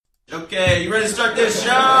Okay, you ready to start this show?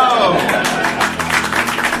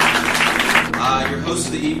 Your host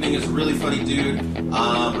of the evening is a really funny dude.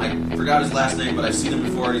 I forgot his last name, but I've seen him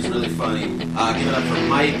before, and he's really funny. Give it up for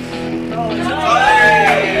Mike.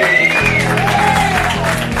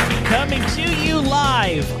 Coming to you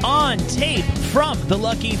live on tape from the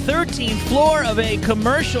lucky 13th floor of a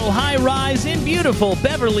commercial high-rise in beautiful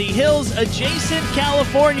Beverly Hills, adjacent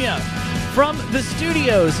California. From the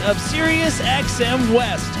studios of Sirius XM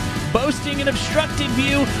West, boasting an obstructed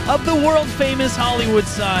view of the world-famous Hollywood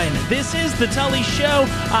sign. This is The Tully Show.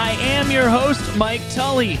 I am your host, Mike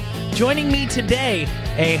Tully. Joining me today,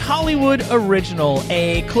 a Hollywood original,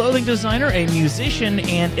 a clothing designer, a musician,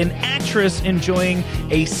 and an actress enjoying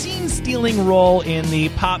a scene-stealing role in the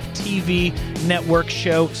Pop TV network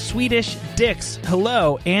show Swedish Dicks.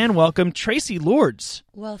 Hello, and welcome, Tracy Lords.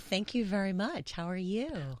 Well, thank you very much. How are you?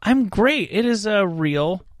 I'm great. It is a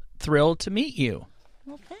real thrill to meet you.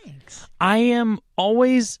 Well, thanks. I am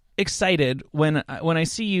always excited when I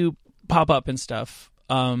see you pop up and stuff.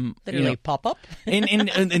 Literally pop up.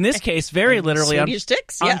 In this case, very literally on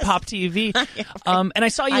Sticks, on yes. Pop TV. Yeah, right. And I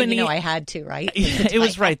saw you in the. I had to, right? It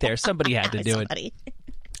was right there. Somebody had to do it.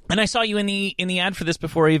 And I saw you in the ad for this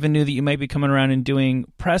before I even knew that you might be coming around and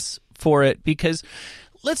doing press for it, because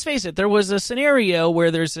let's face it, there was a scenario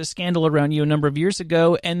where there's a scandal around you a number of years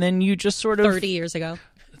ago, and then you just sort of 30 years ago.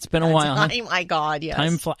 It's been a while. Huh? My God, yes.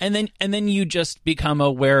 Time flies, and then you just become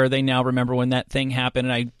aware. They now remember when that thing happened,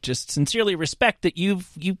 and I just sincerely respect that you've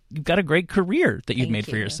got a great career that you've made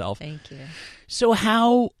for yourself. Thank you. So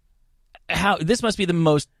how this must be the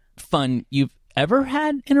most fun you've ever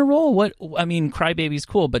had in a role? Crybaby's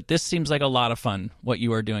cool, but this seems like a lot of fun, what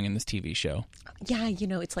you are doing in this TV show. Yeah,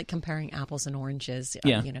 it's like comparing apples and oranges.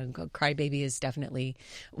 Yeah. Crybaby is definitely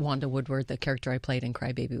Wanda Woodward. The character I played in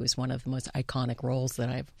Crybaby was one of the most iconic roles that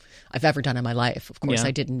I've ever done in my life. Of course, Yeah.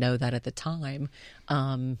 I didn't know that at the time,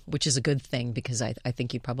 which is a good thing, because I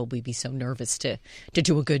think you'd probably be so nervous to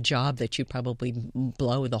do a good job that you'd probably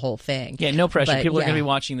blow the whole thing. Yeah, no pressure. But, People are going to be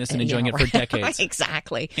watching this and enjoying it for decades.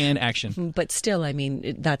 Exactly. And action. But still,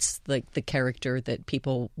 that's like the character that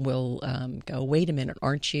people will go, wait a minute,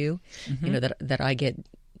 aren't you? Mm-hmm. That I get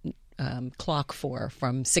clock for,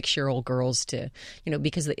 from 6-year-old girls to,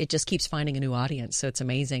 because it just keeps finding a new audience. So it's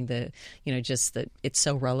amazing that, just that it's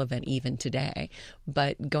so relevant even today.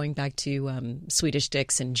 But going back to Swedish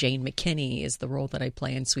Dicks, and Jane McKinney is the role that I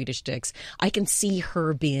play in Swedish Dicks. I can see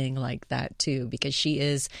her being like that too, because she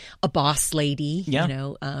is a boss lady.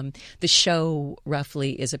 Yeah. The show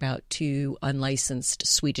roughly is about 2 unlicensed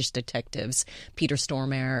Swedish detectives. Peter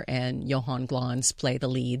Stormare and Johan Glans play the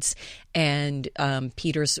leads. And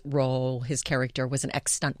Peter's role, his character, was an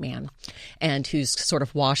ex-stuntman, and who's sort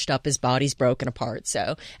of washed up, his body's broken apart.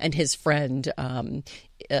 So, and his friend, was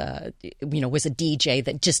a DJ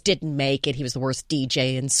that just didn't make it. He was the worst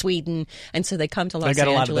DJ in Sweden. And so they come to Los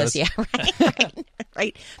Angeles. Yeah, right.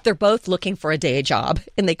 Right. They're both looking for a day job,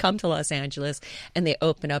 and they come to Los Angeles and they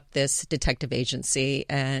open up this detective agency,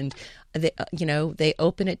 and they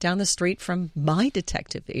open it down the street from my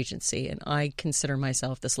detective agency, and I consider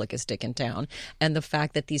myself the slickest dick in town. And the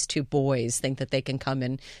fact that these 2 boys think that they can come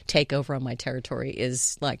and take over on my territory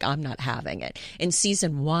is like, I'm not having it. In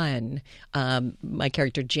season 1, my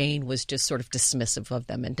character Jane was just sort of dismissive of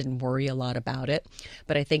them and didn't worry a lot about it.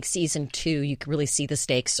 But I think season 2, you can really see the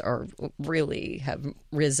stakes are really have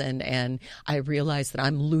risen, and I realized that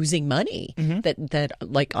I'm losing money,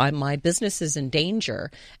 that my business is in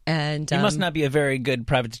danger. And You must not be a very good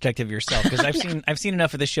private detective yourself, because I've seen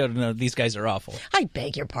enough of this show to know these guys are awful. I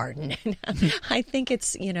beg your pardon. I think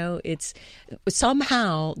it's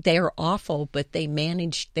somehow they're awful, but they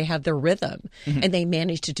have their rhythm, and they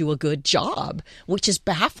manage to do a good job, which is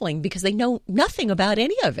baffling because they know nothing about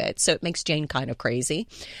any of it. So it makes Jane kind of crazy.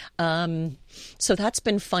 So that's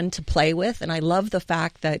been fun to play with. And I love the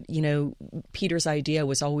fact that, Peter's idea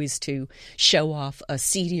was always to show off a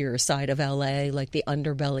seedier side of LA, like the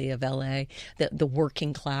underbelly of LA, the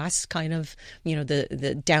working class kind of,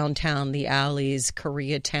 the downtown, the alleys,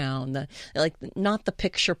 Koreatown, not the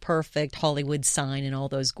picture perfect Hollywood sign and all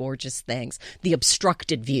those gorgeous things, the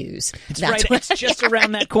obstructed views. It's just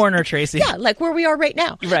around that corner, Tracy. Yeah, like where we are right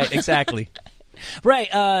now. Right, exactly.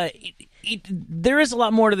 Right. There is a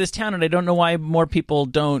lot more to this town, and I don't know why more people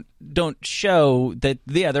don't show that.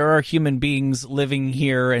 Yeah, there are human beings living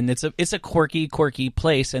here, and it's a quirky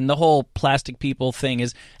place, and the whole plastic people thing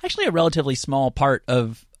is actually a relatively small part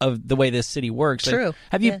of of the way this city works. True.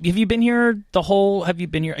 Have you been here have you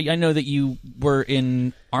been here? I know that you were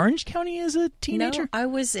in Orange County as a teenager. No, I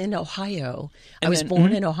was in Ohio. I was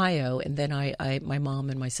born in Ohio, and then my mom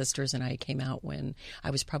and my sisters and I came out when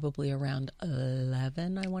I was probably around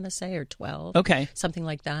 11, I want to say, or 12. Okay. Something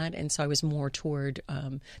like that. And so I was more toward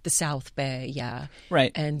the South Bay, yeah.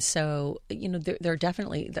 Right. And so, there are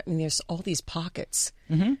definitely, there's all these pockets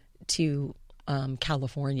to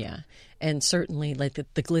California, and certainly like the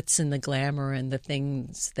glitz and the glamour and the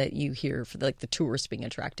things that you hear for like the tourists being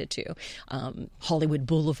attracted to. Hollywood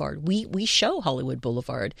Boulevard. We show Hollywood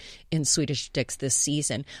Boulevard in Swedish Dicks this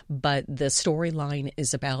season, but the storyline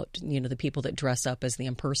is about the people that dress up as the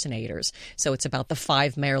impersonators. So it's about the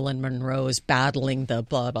 5 Marilyn Monroes battling the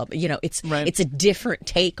blah blah. It's a different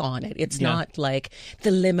take on it. It's not like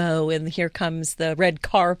the limo and here comes the red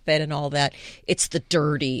carpet and all that. It's the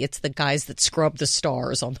dirty. It's the guys that scrub the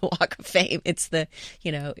stars on the Walk of Fame. It's the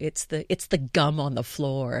gum on the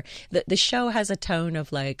floor. The show has a tone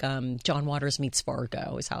of like John Waters meets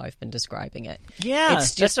Fargo is how I've been describing it. Yeah,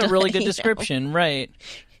 that's a really good description, right?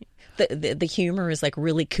 The humor is like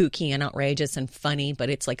really kooky and outrageous and funny, but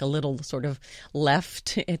it's like a little sort of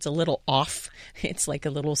left. It's a little off. It's like a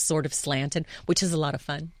little sort of slanted, which is a lot of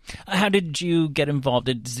fun. How did you get involved?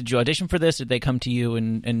 Did you audition for this? Did they come to you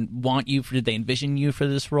and want you? Did they envision you for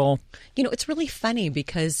this role? It's really funny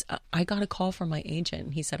because I got a call from my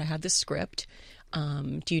agent. He said, I have this script.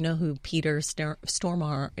 Do you know who Peter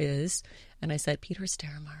Stormare is? And I said, Peter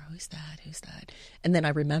Stormare, who's that? And then I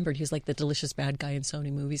remembered he was like the delicious bad guy in so many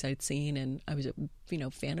movies I'd seen, and I was a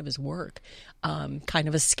fan of his work. Kind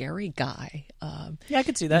of a scary guy. Yeah, I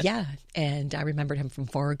could see that. Yeah, and I remembered him from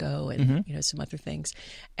Fargo and some other things.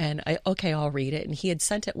 And I'll read it. And he had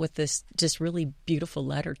sent it with this just really beautiful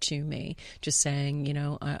letter to me, just saying,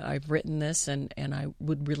 I've written this, and I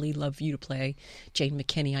would really love you to play Jane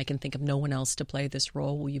McKinney. I can think of no one else to play this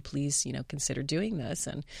role. Will you please, consider doing this?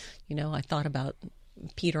 And I thought about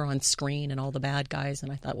Peter on screen and all the bad guys,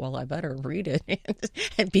 and I thought, well, I better read it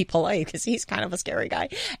and be polite because he's kind of a scary guy.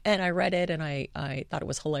 And I read it, and I thought it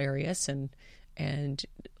was hilarious and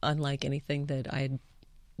unlike anything that I had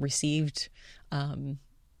received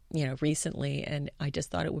recently, and I just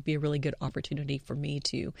thought it would be a really good opportunity for me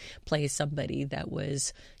to play somebody that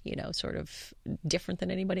was sort of different than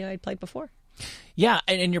anybody I had played before. Yeah,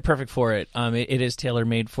 and you're perfect for it. It is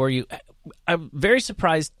tailor-made for you. I'm very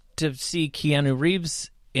surprised to see Keanu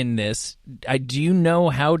Reeves in this. Do you know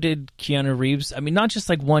how did Keanu Reeves? I mean, not just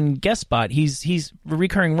like one guest spot. He's a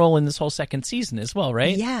recurring role in this whole second season as well,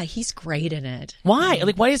 right? Yeah, he's great in it. Why?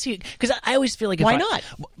 Like, why is he? Because I always feel like why not?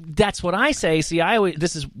 That's what I say. See,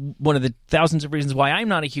 this is one of the thousands of reasons why I'm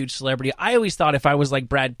not a huge celebrity. I always thought if I was like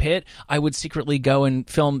Brad Pitt, I would secretly go and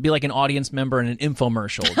be like an audience member in an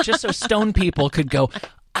infomercial, just so stone people could go,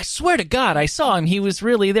 I swear to God, I saw him. He was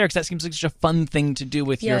really there, because that seems like such a fun thing to do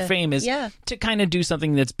with your fame, is to kind of do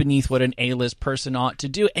something that's beneath what an A-list person ought to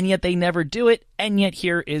do, and yet they never do it, and yet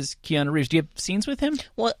here is Keanu Reeves. Do you have scenes with him?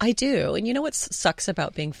 Well, I do, and you know what sucks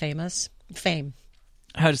about being famous? Fame.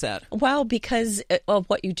 How does that? Well, because of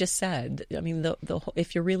what you just said. I mean,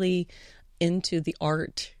 if you're really into the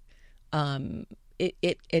art,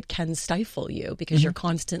 it can stifle you because you're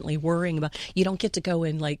constantly worrying about, you don't get to go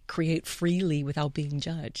and like create freely without being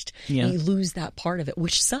judged. Yeah. You lose that part of it,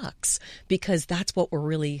 which sucks, because that's what we're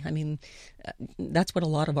really, that's what a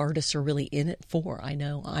lot of artists are really in it for. I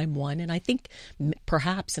know I'm one, and I think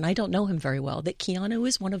perhaps, and I don't know him very well, that Keanu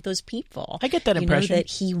is one of those people. I get that impression. That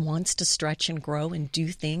he wants to stretch and grow and do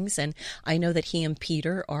things, and I know that he and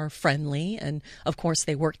Peter are friendly, and of course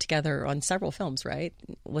they worked together on several films, right?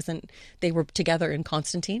 They were together in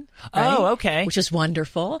Constantine, right? Oh, okay. Which is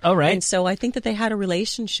wonderful. Oh, right. And so I think that they had a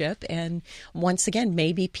relationship, and once again,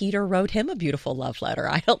 maybe Peter wrote him a beautiful love letter.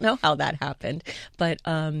 I don't know how that happened, but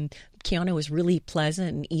Keanu is really pleasant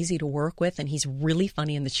and easy to work with, and he's really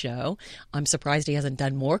funny in the show. I'm surprised he hasn't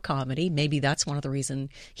done more comedy. Maybe that's one of the reasons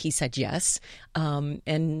he said yes.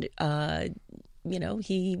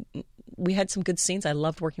 We had some good scenes. I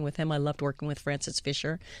loved working with him. I loved working with Frances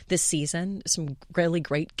Fisher this season. Some really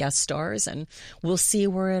great guest stars, and we'll see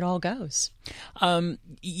where it all goes.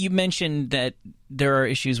 You mentioned that there are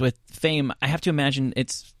issues with fame. I have to imagine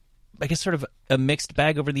it's, I guess, sort of a mixed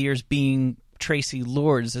bag over the years being Tracy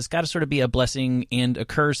Lords. It's got to sort of be a blessing and a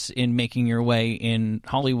curse in making your way in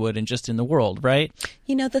Hollywood and just in the world, right?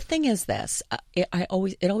 The thing is this. It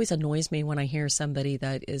always annoys me when I hear somebody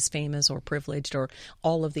that is famous or privileged or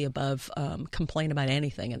all of the above complain about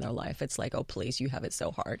anything in their life. It's like, oh, please, you have it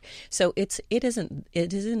so hard. So it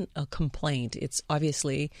isn't a complaint. It's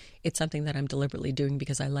obviously, it's something that I'm deliberately doing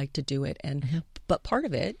because I like to do it. And but part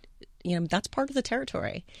of it, that's part of the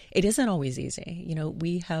territory. It isn't always easy.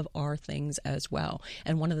 We have our things as well.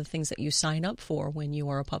 And one of the things that you sign up for when you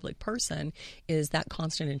are a public person is that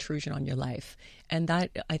constant intrusion on your life. And that,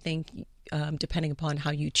 I think, depending upon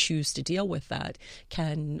how you choose to deal with that,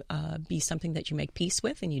 can be something that you make peace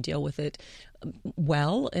with and you deal with it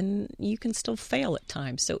well, and you can still fail at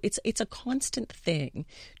times. So it's a constant thing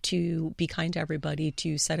to be kind to everybody,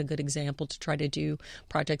 to set a good example, to try to do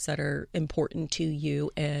projects that are important to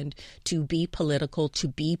you, and to be political, to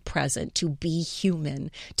be present, to be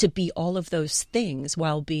human, to be all of those things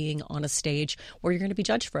while being on a stage where you're going to be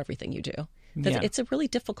judged for everything you do. It's a really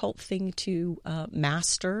difficult thing to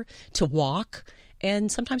master, to walk,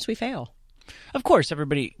 and sometimes we fail. Of course,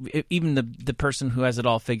 everybody, even the person who has it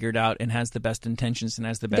all figured out and has the best intentions and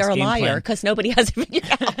has the best they're a game liar because nobody has it figured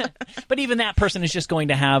out. But even that person is just going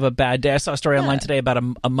to have a bad day. I saw a story online today about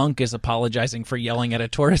a monk is apologizing for yelling at a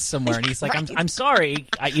tourist somewhere, and he's like, right. I'm sorry.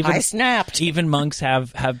 I snapped. Even monks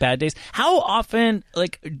have bad days. How often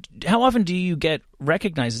do you get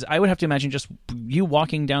recognized? I would have to imagine just you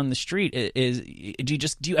walking down the street do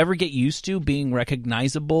you ever get used to being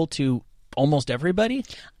recognizable to almost everybody?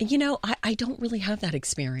 I don't really have that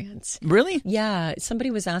experience. Really? Yeah. Somebody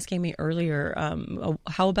was asking me earlier,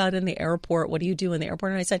 how about in the airport? What do you do in the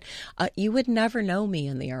airport? And I said, you would never know me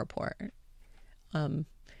in the airport.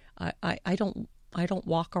 I don't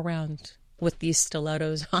walk around with these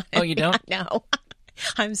stilettos on. Oh, you don't? No.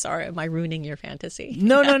 I'm sorry. Am I ruining your fantasy?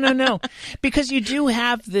 No. Because you do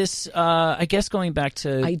have this, I guess going back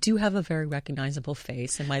to... I do have a very recognizable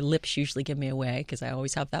face, and my lips usually give me away because I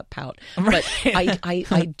always have that pout. Right. But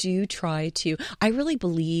I do try to... I really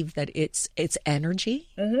believe that it's energy.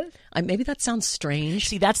 Mm-hmm. Maybe that sounds strange.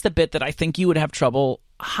 See, that's the bit that I think you would have trouble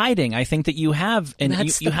hiding. I think that you have, and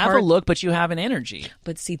you have a look, but you have an energy.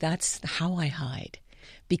 But see, that's how I hide.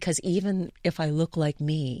 Because even if I look like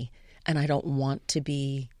me... and I don't want to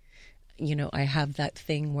be, I have that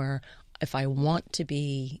thing where if I want to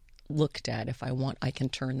be looked at, I can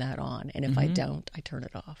turn that on. And if I don't, I turn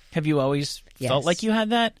it off. Have you always felt like you had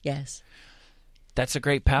that? Yes. That's a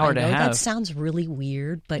great power to have. That sounds really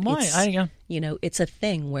weird, but it's a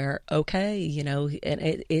thing where, and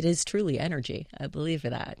it is truly energy. I believe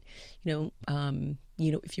that.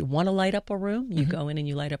 If you want to light up a room, you go in and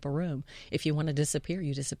you light up a room. If you want to disappear,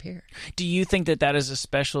 you disappear. Do you think that is a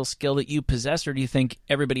special skill that you possess, or do you think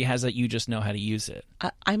everybody has that, you just know how to use it?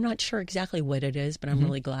 I'm not sure exactly what it is, but I'm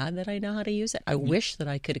really glad that I know how to use it. I wish that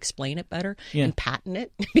I could explain it better and patent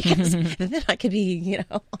it, because then I could be,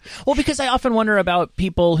 Well, because I often wonder about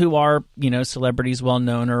people who are, celebrities,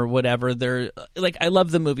 well-known or whatever. They're like, I love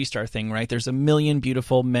the movie star thing, right? There's a million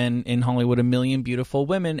beautiful men in Hollywood, a million beautiful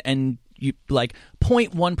women, and you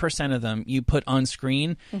 0.1% of them you put on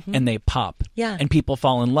screen and they pop. Yeah. And people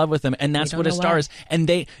fall in love with them. And that's what a star is.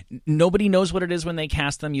 And nobody knows what it is when they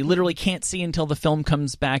cast them. You literally can't see until the film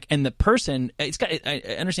comes back. And the person, I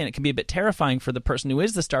understand it can be a bit terrifying for the person who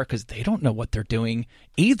is the star because they don't know what they're doing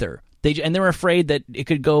either. They're afraid that it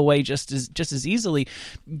could go away just as easily.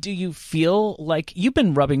 Do you feel like you've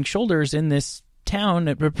been rubbing shoulders in this town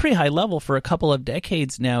at a pretty high level for a couple of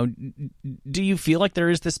decades now? Do you feel like there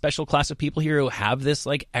is this special class of people here who have this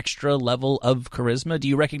extra level of charisma? Do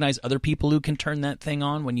you recognize other people who can turn that thing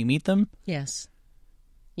on when you meet them? Yes.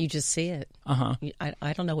 You just see it.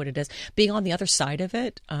 I don't know what it is. Being on the other side of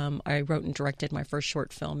it, I wrote and directed my first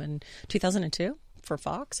short film in 2002 for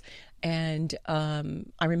Fox. And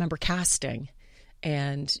I remember casting,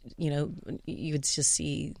 and, you would just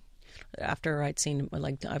see, after I'd seen,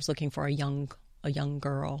 I was looking for a young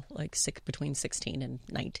girl, between 16 and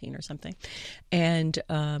 19 or something. And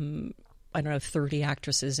I don't know, 30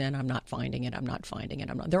 actresses in, I'm not finding it.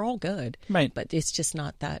 They're all good. Right. But it's just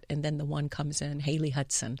not that. And then the one comes in, Haley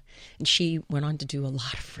Hudson, and she went on to do a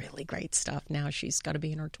lot of really great stuff. Now she's got to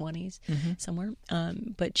be in her 20s somewhere.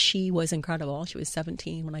 But she was incredible. She was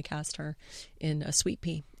 17 when I cast her in Sweet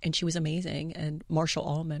Pea, and she was amazing. And Marshall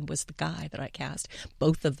Allman was the guy that I cast.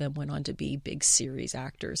 Both of them went on to be big series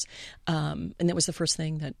actors. And that was the first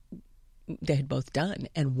thing that they had both done.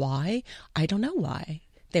 And why? I don't know why.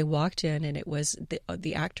 They walked in, and it was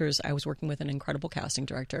the actors. I was working with an incredible casting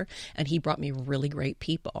director, and he brought me really great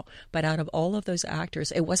people. But out of all of those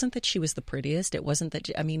actors, it wasn't that she was the prettiest. It wasn't that,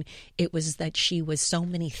 it was that she was so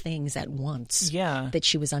many things at once. Yeah. That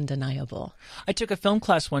she was undeniable. I took a film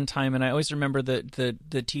class one time, and I always remember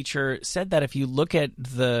the teacher said that if you look at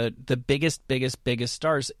the biggest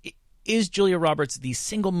stars, is Julia Roberts the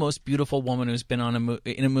single most beautiful woman who's been on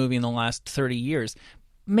in a movie in the last 30 years?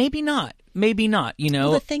 Maybe not. Well,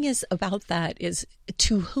 the thing is about that is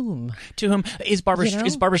To whom? To whom is Barbara?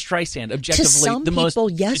 Is Barbara Streisand objectively to some the people,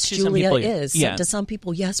 most? Yes, Julia is. Yeah. To some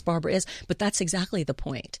people, yes, Barbara is. But that's exactly the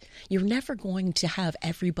point. You're never going to have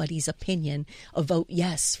everybody's opinion vote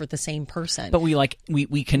yes for the same person. But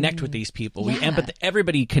we connect with these people. Yeah. We empathize.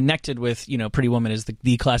 Everybody connected with Pretty Woman is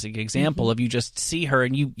the classic example of you just see her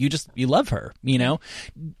and you love her.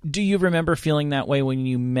 Do you remember feeling that way when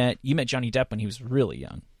you met Johnny Depp when he was really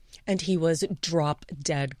young? And he was drop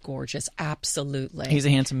dead gorgeous. Absolutely. He's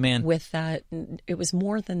a handsome man. With that, it was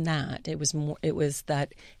more than that. It was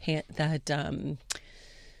that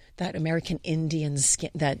American Indian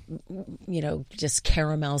skin, that, just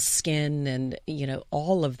caramel skin and,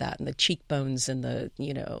 all of that, and the cheekbones and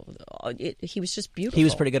he was just beautiful. He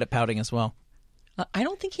was pretty good at pouting as well. I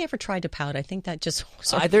don't think he ever tried to pout. I think that just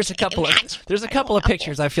there's a couple of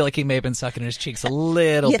pictures. I feel like he may have been sucking his cheeks a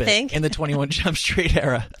little bit think? in the 21 Jump Street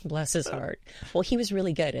era. Bless his heart. Well, he was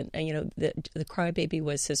really good, and the Crybaby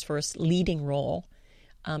was his first leading role,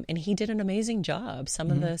 and he did an amazing job.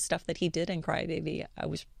 Some of the stuff that he did in Crybaby,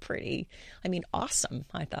 was pretty. Awesome.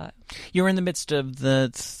 I thought you were in the midst of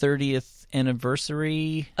the 30th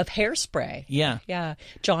anniversary of Hairspray. Yeah.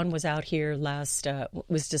 John was out here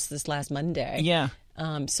was just this last Monday. Yeah.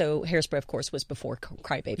 So Hairspray, of course, was before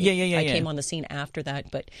Crybaby. Yeah. I came on the scene after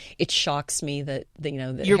that, but it shocks me that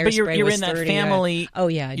Hairspray you're was in that 30. family. Oh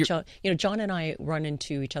yeah, John and I run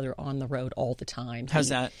into each other on the road all the time. How's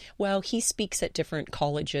that? Well, he speaks at different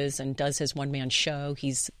colleges and does his one-man show.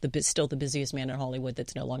 He's still the busiest man in Hollywood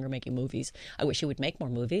that's no longer making movies. I wish he would make more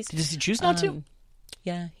movies. Does he choose not to?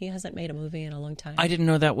 Yeah, he hasn't made a movie in a long time. I didn't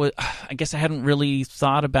know that was. I guess I hadn't really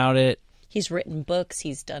thought about it. He's written books.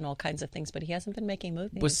 He's done all kinds of things, but he hasn't been making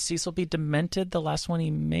movies. Was Cecil B. Demented the last one he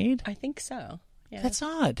made? I think so. Yeah. That's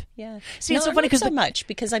odd. Yeah. See, it's so funny because much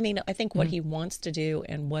because I think what he wants to do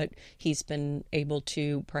and what he's been able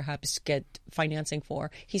to perhaps get financing for,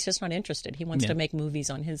 he's just not interested. He wants to make movies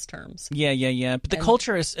on his terms. Yeah. But the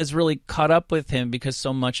culture is really caught up with him because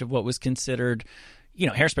so much of what was considered.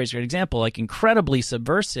 Hairspray is a great example. Like incredibly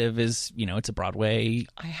subversive is, it's a Broadway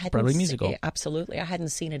musical. Absolutely. I hadn't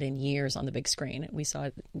seen it in years on the big screen. We saw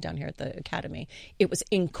it down here at the Academy. It was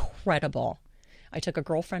incredible. I took a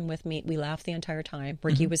girlfriend with me. We laughed the entire time.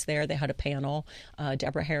 Ricky was there. They had a panel.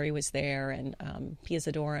 Deborah Harry was there, and Pia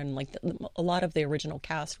Zadora, and a lot of the original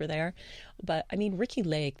cast were there. But Ricky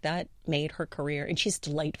Lake, that made her career, and she's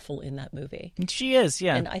delightful in that movie. She is,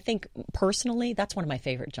 yeah. And I think personally, that's one of my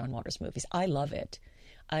favorite John Waters movies. I love it.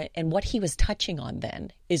 And what he was touching on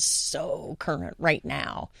then is so current right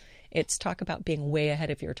now. It's talk about being way ahead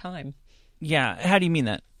of your time. Yeah. How do you mean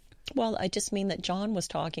that? Well, I just mean that John was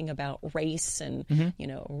talking about race and,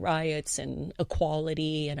 riots and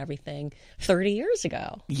equality and everything 30 years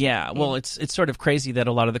ago. Yeah. Well, it's sort of crazy that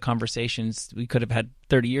a lot of the conversations we could have had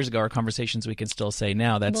 30 years ago are conversations we can still say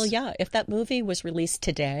now. Well, yeah. If that movie was released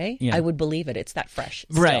today, I would believe it. It's that fresh.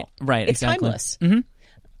 Still. Right. It's exactly. timeless.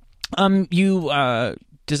 Mm-hmm. You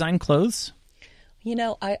design clothes?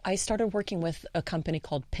 I started working with a company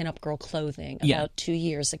called Pinup Girl Clothing about 2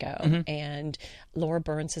 years ago. And Laura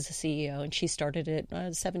Burns is the CEO, and she started it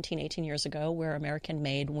 17, 18 years ago, where American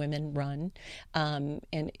Made women run.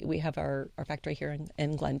 And we have our factory here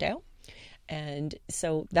in Glendale. And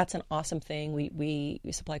so that's an awesome thing. We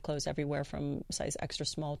supply clothes everywhere from size extra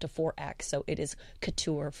small to 4X. So it is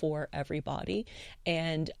couture for everybody.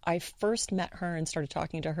 And I first met her and started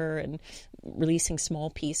talking to her and releasing small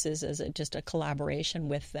pieces as just a collaboration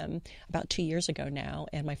with them about 2 years ago now.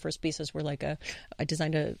 And my first pieces were I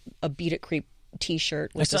designed a Beat It Creep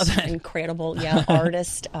T-shirt with this incredible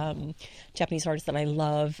artist, Japanese artist that I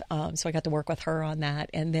love. So I got to work with her on that.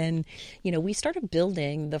 And then, we started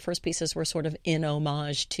building. The first pieces were sort of in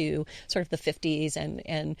homage to sort of the 50s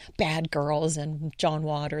and Bad Girls and John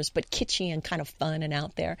Waters, but kitschy and kind of fun and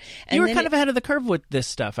out there. And you were kind of ahead of the curve with this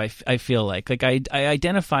stuff, I feel like. I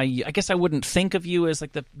identify you. I guess I wouldn't think of you as the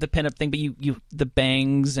pinup thing, but you the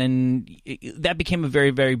bangs, and that became a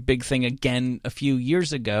very, very big thing again a few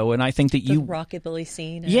years ago. And I think that you... rockabilly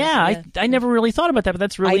scene. I never really thought about that, but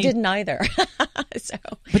that's really... I didn't either.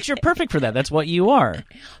 But you're perfect for that. That's what you are.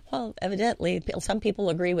 Well, evidently, some people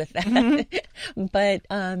agree with that. But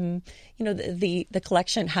the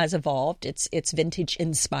collection has evolved. It's vintage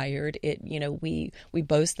inspired. We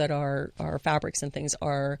boast that our fabrics and things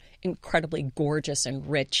are incredibly gorgeous and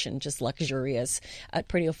rich and just luxurious at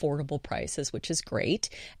pretty affordable prices, which is great.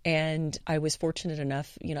 And I was fortunate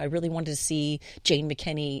enough. I really wanted to see Jane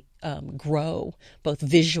McKinney grow both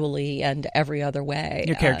visually and every other way.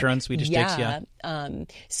 Your character on Swedish Dicks, yeah.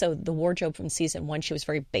 So the wardrobe from season 1, she was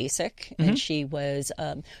very basic, and she was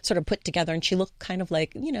sort of put together, and she looked kind of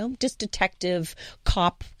like, just detective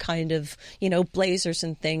cop kind of, blazers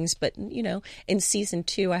and things. But, in season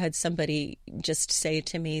 2, I had somebody just say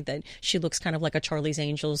to me that she looks kind of like a Charlie's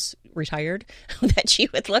Angels retired, that she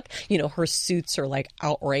would look, her suits are like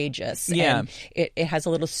outrageous. Yeah. And it has a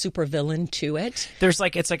little supervillain to it. There's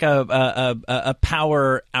like, it's like a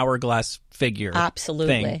power hourglass figure.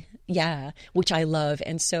 Absolutely. Thing. Yeah, which I love.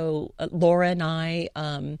 And so Laura and I,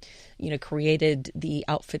 created the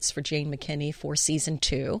outfits for Jane McKinney for season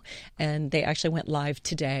 2, and they actually went live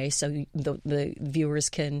today. So the viewers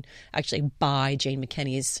can actually buy Jane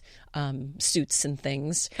McKinney's suits and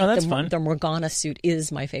things. Oh, that's fun. The Morgana suit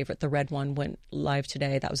is my favorite. The red one went live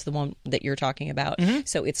today. That was the one that you're talking about. Mm-hmm.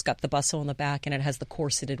 So it's got the bustle on the back, and it has the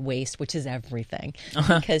corseted waist, which is everything.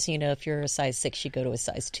 Because, if you're a size 6, you go to a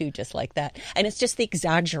size 2 just like that. And it's just the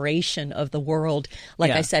exaggeration of the world.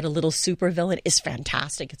 Like I said, a little supervillain is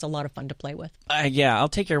fantastic. It's a lot of fun to play with. I'll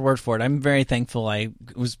take your word for it. I'm very thankful I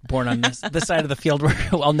was born on this side of the field where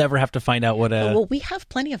I'll never have to find out what Well, we have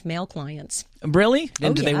plenty of male clients. Really?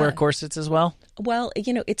 And do they wear corsets as well? Well,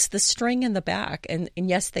 it's the string in the back, and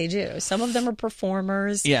yes, they do. Some of them are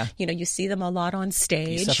performers. Yeah. You see them a lot on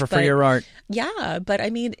stage. You suffer for your art. Yeah, but I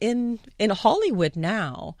mean, in Hollywood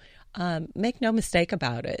now, make no mistake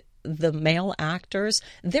about it, the male actors,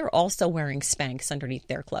 they're also wearing Spanx underneath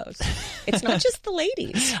their clothes. It's not just the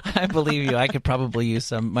ladies. I believe you. I could probably use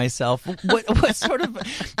some myself. What sort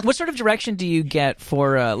of direction do you get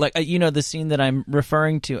for the scene that I'm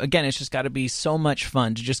referring to? Again, it's just got to be so much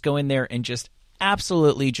fun to just go in there and just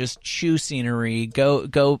absolutely just chew scenery,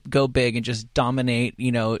 go big, and just dominate.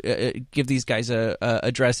 Give these guys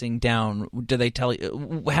a dressing down. Do they tell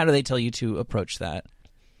you? How do they tell you to approach that?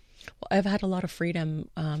 Well, I've had a lot of freedom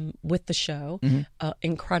with the show. Mm-hmm.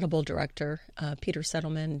 Incredible director, Peter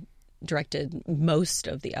Settleman, directed most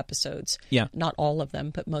of the episodes. Yeah, not all of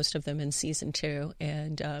them, but most of them in season 2.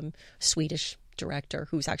 And Swedish director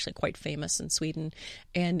who's actually quite famous in Sweden,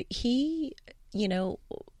 and he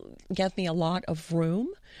gave me a lot of room,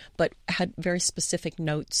 but had very specific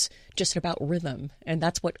notes just about rhythm. And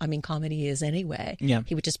that's what, comedy is anyway. Yeah.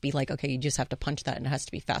 He would just be like, okay, you just have to punch that and it has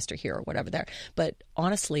to be faster here or whatever there. But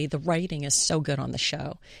honestly, the writing is so good on the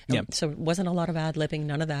show. Yeah. So it wasn't a lot of ad-libbing,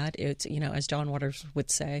 none of that. It's, as John Waters would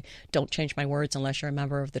say, don't change my words unless you're a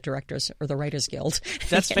member of the Directors or the Writers Guild.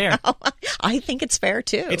 That's fair. I think it's fair,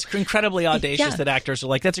 too. It's incredibly audacious that actors are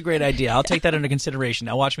like, that's a great idea. I'll take that into consideration.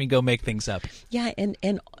 Now watch me go make things up. Yeah, and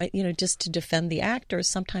just to defend the actors,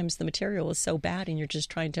 sometimes the material is so bad and you're just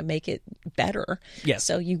trying to make it better. Yes.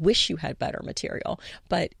 So you wish you had better material.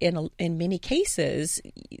 But in many cases,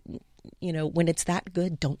 when it's that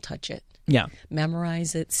good, don't touch it. Yeah.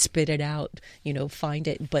 Memorize it, spit it out, find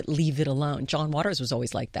it, but leave it alone. John Waters was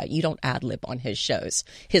always like that. You don't ad-lib on his shows.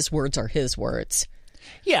 His words are his words.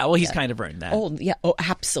 Yeah, well, he's kind of earned that. Oh, yeah. Oh,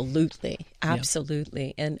 absolutely.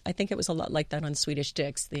 Absolutely. Yeah. And I think it was a lot like that on Swedish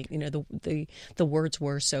Dicks. The words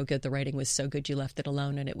were so good. The writing was so good. You left it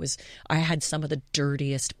alone. And I had some of the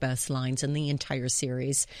dirtiest, best lines in the entire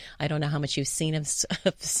series. I don't know how much you've seen of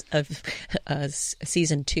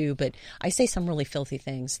season 2, but I say some really filthy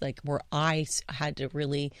things, like where I had to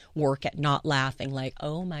really work at not laughing, like,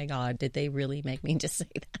 oh my God, did they really make me just say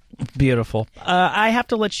that? Beautiful. I have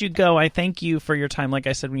to let you go. I thank you for your time. Like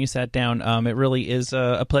I said, when you sat down, it really is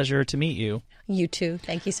a pleasure to meet you. You too.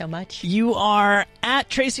 Thank you so much. You are at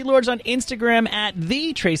Tracy Lords on Instagram, at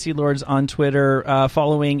the Tracy Lords on Twitter.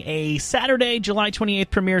 Following a Saturday, July 28th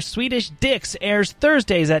premiere, Swedish Dicks airs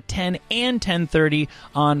Thursdays at 10 and 10:30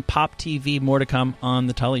 on Pop TV. More to come on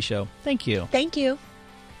The Tully Show. Thank you. Thank you.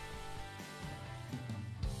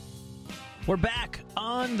 We're back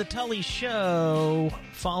on The Tully Show,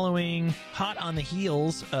 following hot on the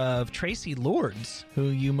heels of Tracy Lords, who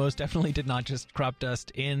you most definitely did not just crop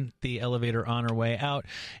dust in the elevator on her way out.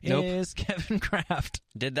 Nope. Is Kevin Kraft.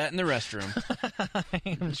 Did that in the restroom.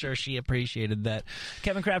 I'm sure she appreciated that.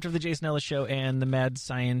 Kevin Kraft of The Jason Ellis Show and the Mad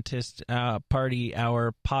Scientist Party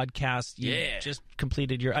Hour podcast. You just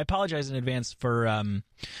completed your... I apologize in advance for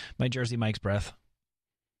my Jersey Mike's breath.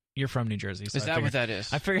 You're from New Jersey. So is that what that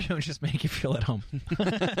is? I figured it would just make you feel at home.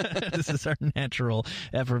 This is our natural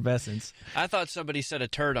effervescence. I thought somebody set a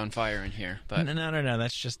turd on fire in here, but no.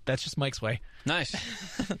 That's just Mike's way. Nice.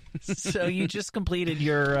 So you just completed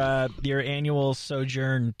your annual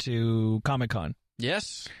sojourn to Comic-Con.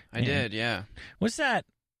 Yes, I did. Yeah. What's that?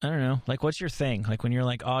 I don't know. Like, what's your thing? Like when you're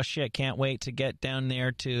like, oh shit, can't wait to get down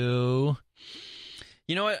there to.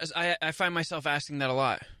 You know what? I find myself asking that a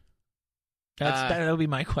lot. That would be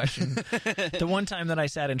my question. The one time that I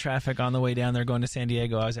sat in traffic on the way down there going to San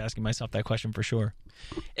Diego, I was asking myself that question for sure.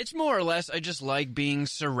 It's more or less, I just like being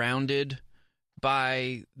surrounded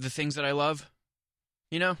by the things that I love.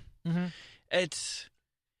 You know? Mm-hmm.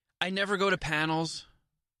 I never go to panels.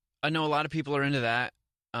 I know a lot of people are into that.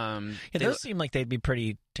 Those seem like they'd be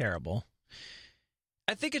pretty terrible.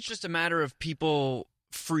 I think it's just a matter of people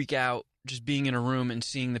freak out just being in a room and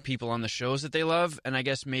seeing the people on the shows that they love. And I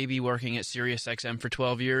guess maybe working at SiriusXM for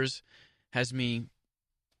 12 years has me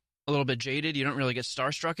a little bit jaded. You don't really get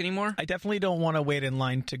starstruck anymore. I definitely don't want to wait in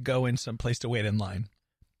line to go in someplace to wait in line.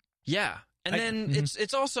 Yeah. And then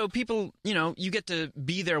it's also people, you get to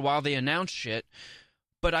be there while they announce shit.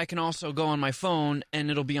 But I can also go on my phone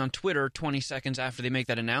and it'll be on Twitter 20 seconds after they make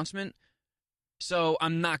that announcement. So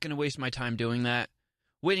I'm not going to waste my time doing that.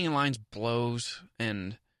 Waiting in lines blows,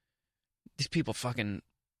 and these people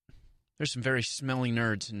there's some very smelly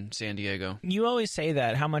nerds in San Diego. You always say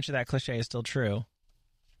that. How much of that cliche is still true?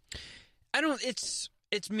 It's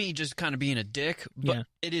me just kind of being a dick, but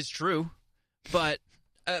It is true. But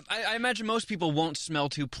I imagine most people won't smell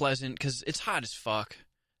too pleasant because it's hot as fuck.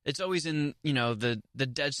 It's always in, the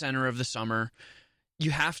dead center of the summer.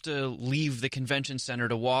 You have to leave the convention center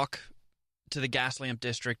to walk to the Gaslamp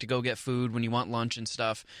District to go get food when you want lunch and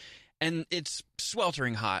stuff. And it's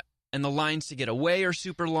sweltering hot. And the lines to get away are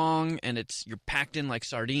super long, and you're packed in like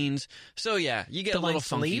sardines. So, yeah, you get a little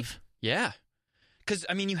funky. To leave? Yeah. Because,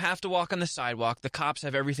 you have to walk on the sidewalk. The cops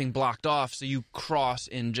have everything blocked off, so you cross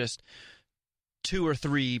in just 2 or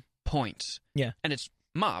 3 points. Yeah. And it's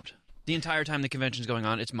mobbed. The entire time the convention's going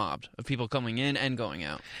on, it's mobbed of people coming in and going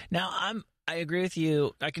out. Now, I agree with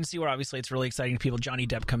you. I can see where obviously it's really exciting to people. Johnny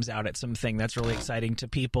Depp comes out at something that's really exciting to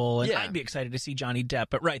people, and I'd be excited to see Johnny Depp.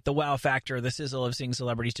 But right, the wow factor, the sizzle of seeing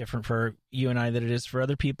celebrities different for you and I than it is for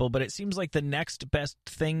other people. But it seems like the next best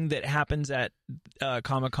thing that happens at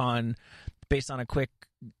Comic-Con, based on a quick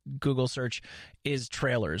Google search, is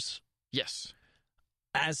trailers. Yes.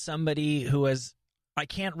 As somebody who I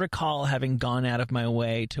can't recall having gone out of my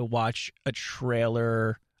way to watch a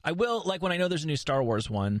trailer. I will, like when I know there's a new Star Wars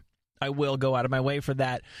one, I will go out of my way for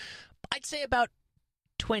that. I'd say about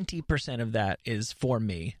 20% of that is for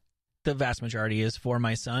me. The vast majority is for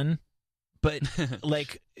my son. But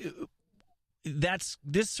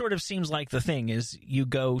this sort of seems like the thing is you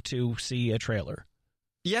go to see a trailer.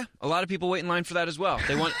 Yeah, a lot of people wait in line for that as well.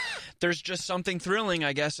 There's just something thrilling,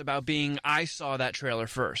 I guess, about I saw that trailer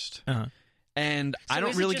first. Uh-huh. And so I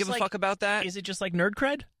don't really give a fuck about that. Is it just like nerd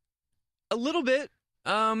cred? A little bit.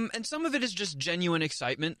 And some of it is just genuine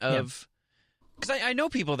excitement of... Because I know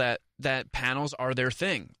people that panels are their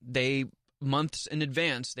thing. Months in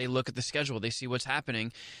advance, they look at the schedule, they see what's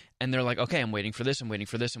happening, and they're like, okay, I'm waiting for this, I'm waiting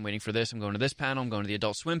for this, I'm waiting for this, I'm going to this panel, I'm going to the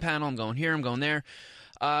Adult Swim panel, I'm going here, I'm going there.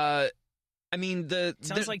 Sounds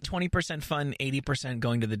like 20% fun, 80%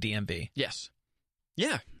 going to the DMV. Yes.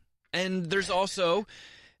 Yeah. And there's also...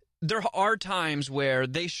 There are times where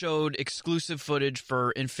they showed exclusive footage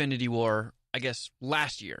for Infinity War, I guess,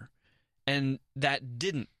 last year, and that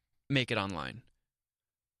didn't make it online.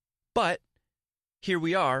 But here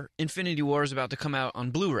we are, Infinity War is about to come out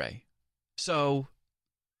on Blu-ray. So,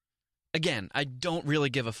 again, I don't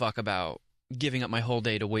really give a fuck about giving up my whole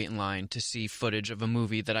day to wait in line to see footage of a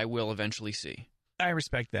movie that I will eventually see. I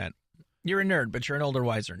respect that. You're a nerd, but you're an older,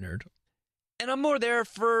 wiser nerd. And I'm more there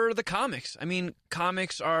for the comics.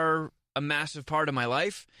 Comics are a massive part of my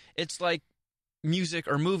life. It's like music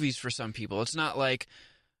or movies for some people. It's not like...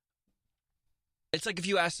 It's like if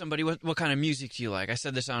you ask somebody, what kind of music do you like? I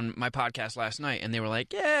said this on my podcast last night, and they were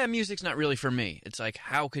like, yeah, music's not really for me. It's like,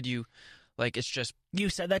 how could you... it's just... You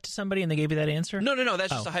said that to somebody and they gave you that answer? No.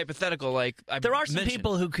 That's just a hypothetical, there are some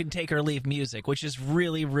people who can take or leave music, which is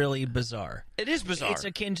really, really bizarre. It is bizarre. It's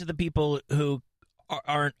akin to the people who...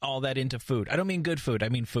 aren't all that into food. I don't mean good food. I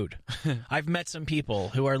mean food. I've met some people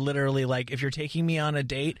who are literally like, if you're taking me on a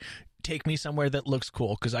date, take me somewhere that looks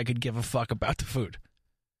cool because I could give a fuck about the food.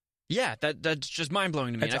 Yeah, that's just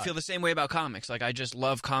mind-blowing to me. And I feel the same way about comics. I just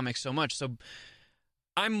love comics so much. So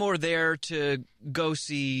I'm more there to go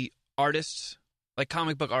see artists.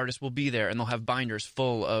 Comic book artists will be there, and they'll have binders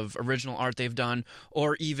full of original art they've done,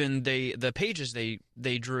 or even the pages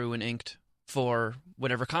they drew and inked for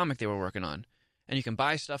whatever comic they were working on. And you can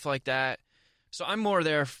buy stuff like that. So I'm more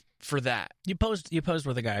there for that. You posed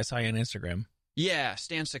with a guy I saw you on Instagram. Yeah,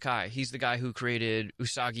 Stan Sakai. He's the guy who created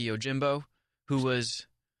Usagi Yojimbo, who was...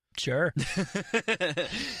 Sure.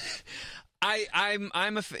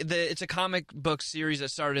 It's a comic book series that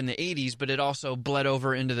started in the 80s, but it also bled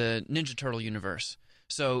over into the Ninja Turtle universe.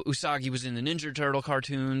 So Usagi was in the Ninja Turtle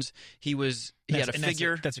cartoons. He had a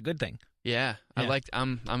figure. That's a good thing. Yeah.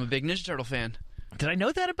 I'm a big Ninja Turtle fan. Did I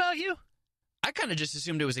know that about you? I kind of just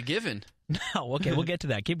assumed it was a given. No, okay, we'll get to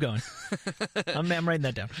that. Keep going. I'm writing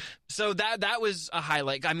that down. So that was a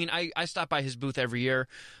highlight. I mean, I stop by his booth every year.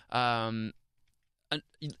 Last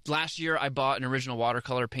year, I bought an original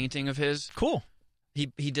watercolor painting of his. Cool. He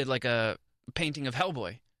did like a painting of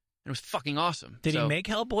Hellboy. It was fucking awesome. Did he make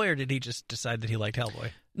Hellboy, or did he just decide that he liked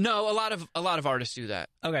Hellboy? No, a lot of artists do that.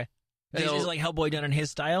 Okay. Is it like Hellboy done in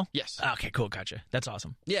his style? Yes. Okay, cool, gotcha. That's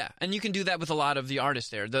awesome. Yeah, and you can do that with a lot of the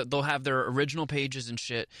artists there. They'll have their original pages and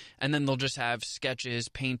shit, and then they'll just have sketches,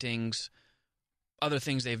 paintings, other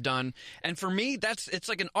things they've done. And for me, it's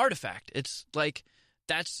like an artifact. It's like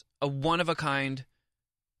that's a one-of-a-kind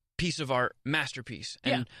piece of art, masterpiece,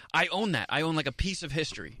 and I own that. I own like a piece of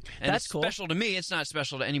history, and that's it's cool. Special to me. It's not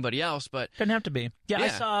special to anybody else, but doesn't have to be.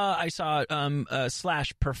 Yeah. I saw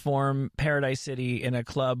Slash perform Paradise City in a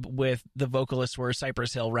club with the vocalists were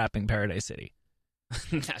Cypress Hill rapping Paradise City.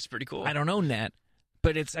 That's pretty cool. I don't own that,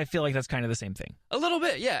 but I feel like that's kind of the same thing. A little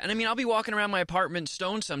bit, yeah. And I mean, I'll be walking around my apartment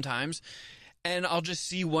stoned sometimes, and I'll just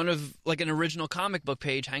see one of like an original comic book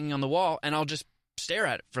page hanging on the wall, and I'll just stare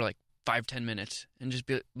at it for like 5-10 minutes and just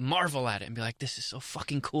marvel at it and be like, this is so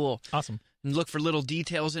fucking cool. Awesome. And look for little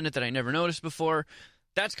details in it that I never noticed before.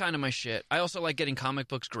 That's kind of my shit. I also like getting comic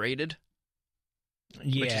books graded.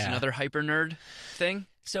 Yeah. Which is another hyper nerd thing.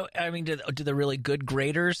 So, I mean, do the really good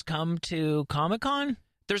graders come to Comic-Con?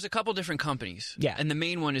 There's a couple different companies. Yeah. And the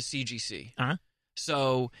main one is CGC. Uh-huh.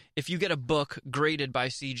 So if you get a book graded by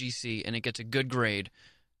CGC and it gets a good grade,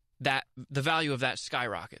 the value of that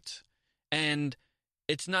skyrockets. And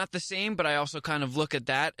it's not the same, but I also kind of look at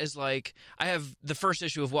that as like, I have the first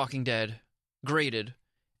issue of Walking Dead graded,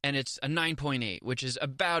 and it's a 9.8, which is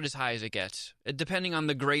about as high as it gets. Depending on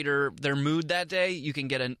the grader, their mood that day, you can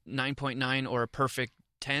get a 9.9 or a perfect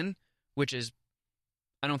 10, which is,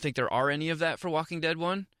 I don't think there are any of that for Walking Dead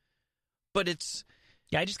 1, but it's...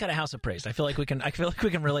 Yeah, I just got a House of Praise. I feel like we can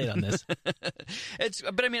relate on this.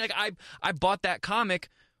 But I mean, like I bought that comic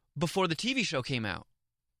before the TV show came out,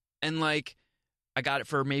 and like, I got it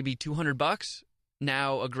for maybe $200.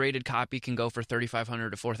 Now a graded copy can go for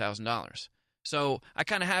 $3,500 to $4,000. So I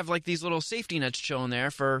kind of have like these little safety nets chilling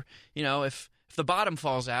there for, you know, if the bottom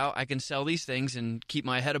falls out, I can sell these things and keep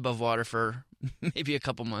my head above water for maybe a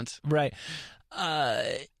couple months. Right.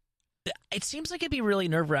 It seems like it'd be really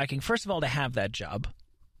nerve-wracking, first of all, to have that job.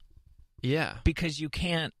 Yeah. Because you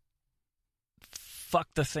can't fuck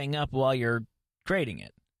the thing up while you're grading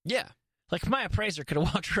it. Yeah. Like, my appraiser could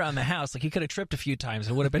have walked around the house. Like, he could have tripped a few times.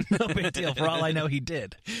 It would have been no big deal. For all I know, he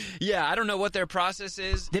did. Yeah, I don't know what their process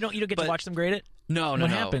is. You don't get to watch them grade it? No. What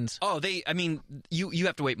happens? Oh, you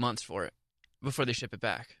have to wait months for it before they ship it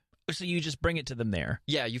back. So you just bring it to them there?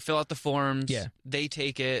 Yeah, you fill out the forms. Yeah. They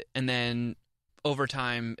take it, and then over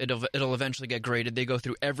time, it'll eventually get graded. They go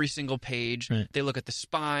through every single page. Right. They look at the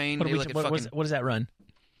spine. What does that run?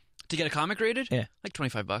 To get a comic graded? Yeah. Like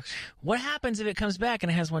 $25. What happens if it comes back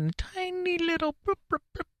and it has one tiny little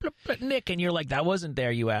nick and you're like, that wasn't there,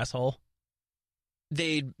 you asshole?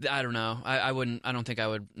 I don't know. I don't think I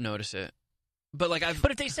would notice it. But like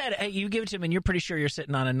But if they said, hey, you give it to them and you're pretty sure you're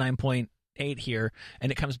sitting on a 9.8 here and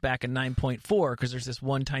it comes back a 9.4 because there's this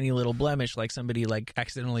one tiny little blemish, like somebody like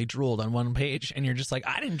accidentally drooled on one page, and you're just like,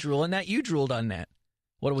 I didn't drool on that, you drooled on that.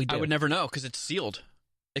 What do we do? I would never know because it's sealed.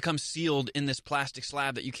 It comes sealed in this plastic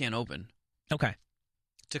slab that you can't open. Okay.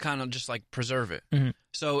 To kind of just like preserve it. Mm-hmm.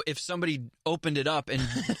 So if somebody opened it up and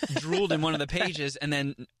drooled in one of the pages and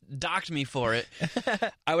then docked me for it,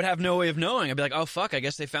 I would have no way of knowing. I'd be like, oh fuck, I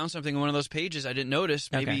guess they found something in one of those pages I didn't notice.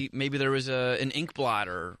 Maybe there was an ink blot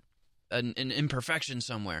or an imperfection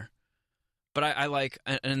somewhere. But I like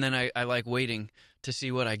waiting to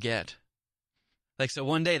see what I get. Like, so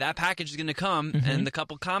one day that package is going to come, mm-hmm. and the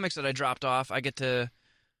couple comics that I dropped off, I get to,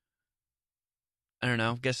 I don't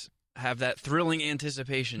know, have that thrilling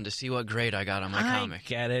anticipation to see what grade I got on my comic. I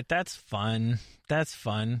get it. That's fun.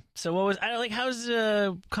 So how's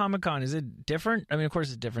Comic-Con? Is it different? I mean, of course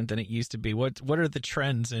it's different than it used to be. What are the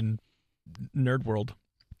trends in nerd world?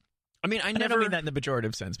 I mean, I don't mean that in the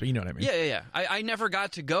pejorative sense, but you know what I mean. Yeah. I never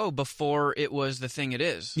got to go before it was the thing it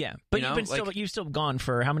is. Yeah, but you've still gone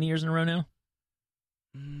for how many years in a row now?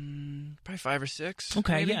 Probably 5 or 6.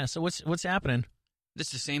 Okay, maybe. Yeah. So what's happening?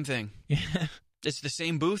 It's the same thing. Yeah, it's the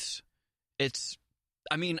same booths.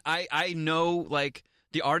 I know like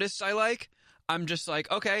the artists I like. I'm just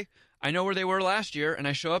like, okay, I know where they were last year, and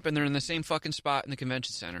I show up and they're in the same fucking spot in the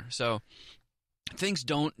convention center. So things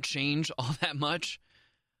don't change all that much.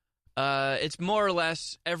 It's more or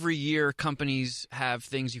less every year companies have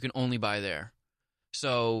things you can only buy there.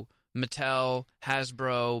 So Mattel,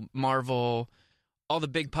 Hasbro, Marvel, all the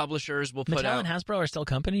big publishers will put out. Mattel and Hasbro are still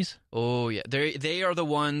companies? Oh yeah, they are the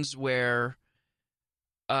ones where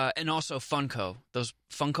And also Funko. Those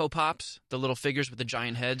Funko Pops, the little figures with the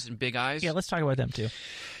giant heads and big eyes. Yeah, let's talk about them too.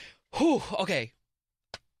 Whew, okay.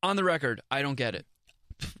 On the record, I don't get it.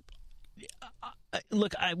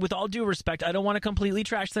 Look, with all due respect, I don't want to completely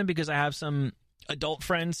trash them because I have some adult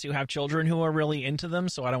friends who have children who are really into them,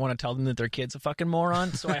 so I don't want to tell them that their kid's a fucking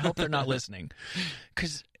moron, so I hope they're not listening.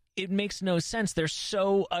 Because it makes no sense. They're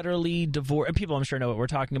so utterly divorced. People, I'm sure, know what we're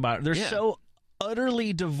talking about. They're so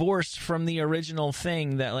utterly divorced from the original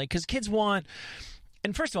thing that, like, because kids want...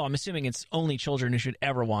 And first of all, I'm assuming it's only children who should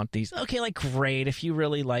ever want these. Okay, like, great. If you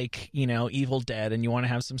really like, Evil Dead and you want to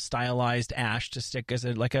have some stylized Ash to stick as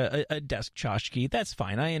a desk tchotchke, that's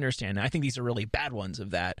fine. I understand. I think these are really bad ones of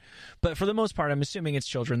that. But for the most part, I'm assuming it's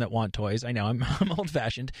children that want toys. I know, I'm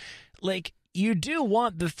old-fashioned. Like, you do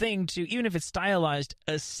want the thing to, even if it's stylized,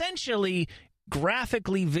 essentially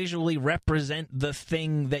graphically, visually represent the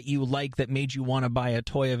thing that you like that made you want to buy a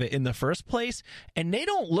toy of it in the first place. And they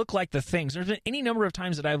don't look like the things. There's been any number of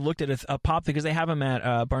times that I've looked at a pop, because they have them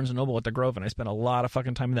at Barnes & Noble at the Grove, and I spent a lot of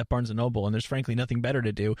fucking time in that Barnes & Noble, and there's frankly nothing better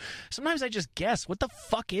to do. Sometimes I just guess, what the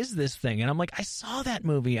fuck is this thing? And I'm like, I saw that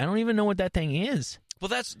movie. I don't even know what that thing is. Well,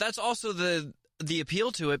 that's also the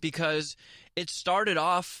appeal to it, because it started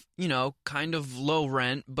off, kind of low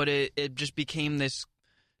rent, but it just became this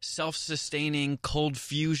self-sustaining cold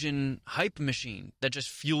fusion hype machine that just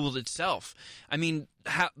fueled itself. I mean,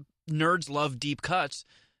 nerds love deep cuts.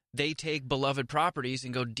 They take beloved properties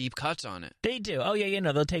and go deep cuts on it. They do. Oh,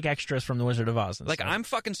 yeah, they'll take extras from The Wizard of Oz. Like, I'm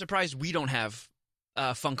fucking surprised we don't have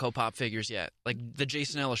Funko Pop figures yet. Like the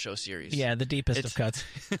Jason Ellis Show series. Yeah, the deepest of cuts.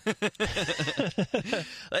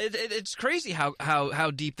 It's crazy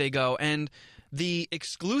how deep they go. And the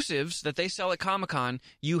exclusives that they sell at Comic-Con,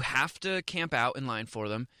 you have to camp out in line for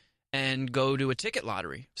them and go to a ticket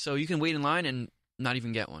lottery. So you can wait in line and not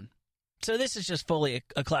even get one. So this is just fully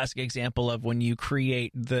a classic example of when you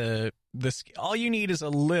create all you need is a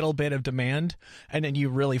little bit of demand, and then you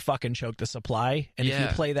really fucking choke the supply. And if you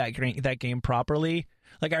play that game properly,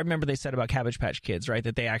 like I remember they said about Cabbage Patch Kids, right,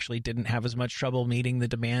 that they actually didn't have as much trouble meeting the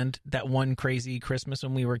demand that one crazy Christmas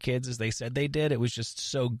when we were kids as they said they did. It was just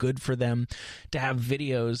so good for them to have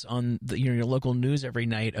videos on your local news every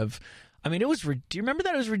night of... I mean, do you remember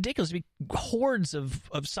that? It was ridiculous. It'd be hordes of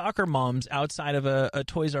soccer moms outside of a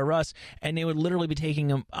Toys R Us, and they would literally be taking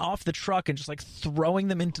them off the truck and just like throwing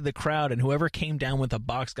them into the crowd, and whoever came down with a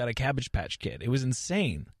box got a Cabbage Patch Kid. It was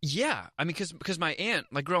insane. Yeah. I mean, because my aunt,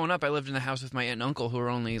 like growing up, I lived in the house with my aunt and uncle who were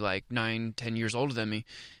only like 9-10 years older than me.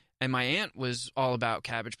 And my aunt was all about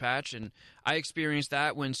Cabbage Patch, and I experienced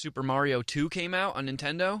that when Super Mario 2 came out on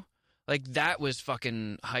Nintendo. Like, that was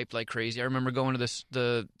fucking hyped like crazy. I remember going to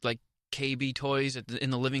the KB Toys in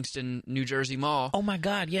the Livingston, New Jersey Mall. Oh my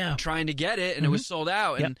God, yeah. Trying to get it, and it was sold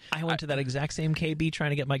out. Yep. And I went to that exact same KB trying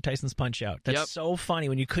to get Mike Tyson's Punch-Out. That's so funny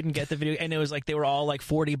when you couldn't get the video, and it was like they were all like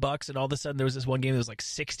 $40, and all of a sudden there was this one game that was like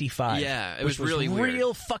 $65. Yeah, it was really weird.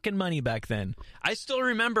 Real fucking money back then. I still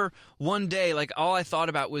remember one day, like all I thought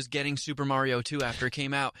about was getting Super Mario 2 after it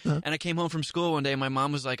came out, and I came home from school one day, and my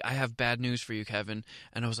mom was like, "I have bad news for you, Kevin,"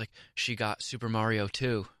 and I was like, "She got Super Mario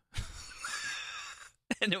 2."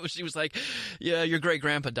 And she was like, "Yeah, your great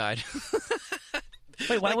grandpa died."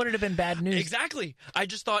 Wait, why would it have been bad news? Exactly. I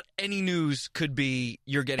just thought any news could be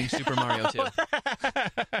you're getting Super Mario 2.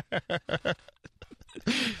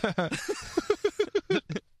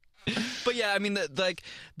 But yeah, I mean, the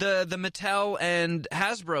Mattel and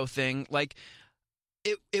Hasbro thing, like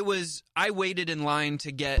it was. I waited in line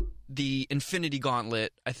to get the Infinity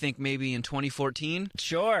Gauntlet, I think maybe in 2014.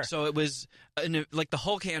 Sure. So it was like the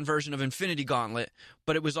Hulk hand version of Infinity Gauntlet,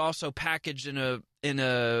 but it was also packaged in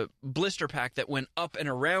a blister pack that went up and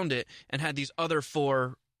around it and had these other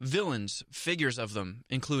 4 villains, figures of them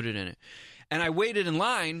included in it. And I waited in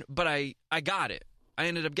line, but I got it. I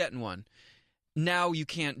ended up getting one. Now you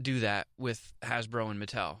can't do that with Hasbro and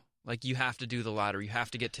Mattel. Like, you have to do the lottery. You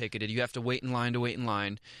have to get ticketed. You have to wait in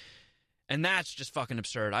line. And that's just fucking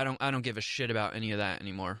absurd. I don't give a shit about any of that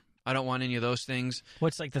anymore. I don't want any of those things.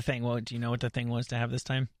 What's like the thing? Well, do you know what the thing was to have this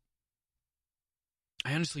time?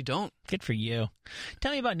 I honestly don't. Good for you.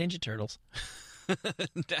 Tell me about Ninja Turtles.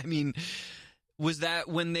 I mean, was that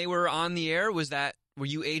when they were on the air? Were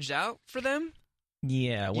you aged out for them?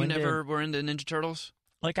 Yeah. You never were into Ninja Turtles?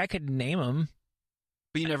 Like, I could name them.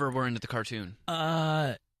 But you never were into the cartoon?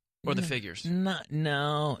 Or the figures?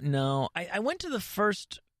 No. I went to the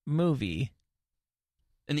first movie.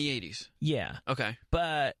 In the 80s? Yeah. Okay.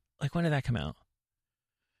 But, like, when did that come out?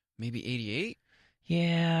 Maybe 88?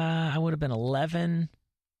 Yeah, I would have been 11.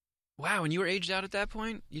 Wow, and you were aged out at that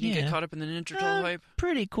point? You didn't get caught up in the Ninja Turtle hype?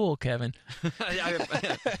 Pretty cool, Kevin.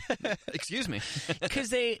 Excuse me. Because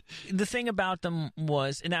the thing about them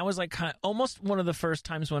was, and that was like almost one of the first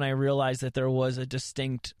times when I realized that there was a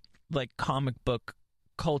distinct like comic book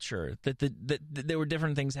culture, that there were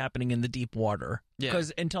different things happening in the deep water.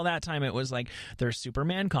 Because until that time it was like there's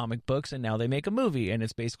Superman comic books and now they make a movie and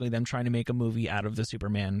it's basically them trying to make a movie out of the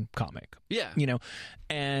Superman comic. Yeah. You know,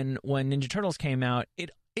 and when Ninja Turtles came out,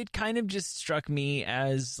 it kind of just struck me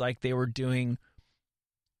as like they were doing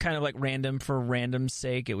kind of like random for random's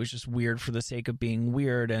sake. It was just weird for the sake of being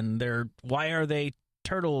weird. And why are they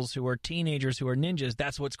turtles who are teenagers who are ninjas?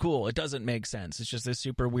 That's what's cool. It doesn't make sense. It's just this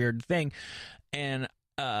super weird thing. And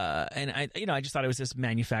I just thought it was this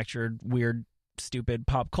manufactured, weird, stupid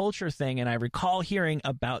pop culture thing. And I recall hearing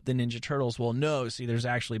about the Ninja Turtles. Well, no, see, there's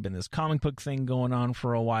actually been this comic book thing going on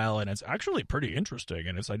for a while, and it's actually pretty interesting.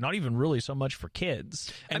 And it's like not even really so much for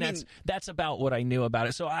kids. And that's about what I knew about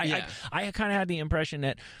it. So I kind of had the impression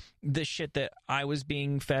that the shit that I was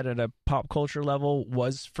being fed at a pop culture level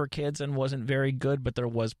was for kids and wasn't very good, but there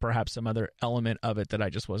was perhaps some other element of it that I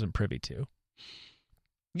just wasn't privy to.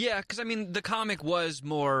 Yeah, because I mean, the comic was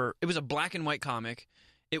more, it was a black and white comic.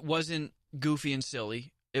 It wasn't goofy and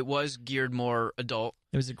silly. It was geared more adult.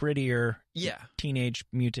 It was a grittier Teenage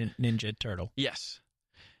Mutant Ninja Turtle. Yes.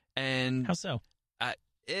 And how so?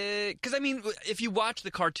 Because I mean, if you watch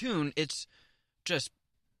the cartoon, it's just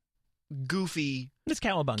goofy. It's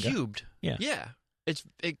Cowabunga. Cubed. Yeah. Yeah. It's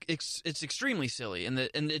extremely silly, and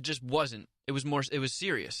it just wasn't. It was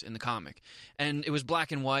serious in the comic, and it was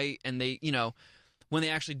black and white. And they, you know, when they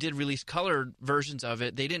actually did release colored versions of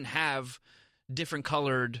it, they didn't have different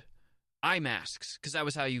colored eye masks, because that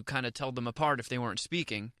was how you kind of tell them apart if they weren't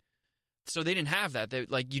speaking. So they didn't have that. They,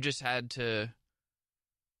 like, you just had to,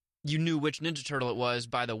 you knew which Ninja Turtle it was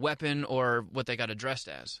by the weapon or what they got addressed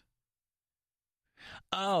as.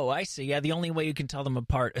 Oh, I see. Yeah, the only way you can tell them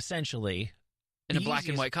apart, essentially, in a black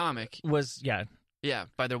and white comic, was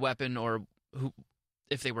by their weapon or who,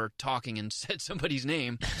 if they were talking and said somebody's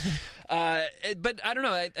name. But I don't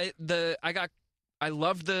know. I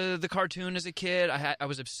loved the cartoon as a kid. I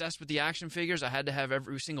was obsessed with the action figures. I had to have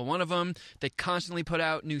every single one of them. They constantly put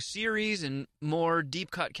out new series and more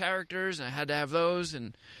deep cut characters, and I had to have those.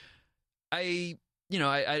 And I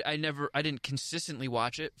didn't consistently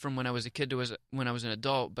watch it from when I was a kid to when I was an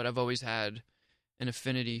adult, but I've always had an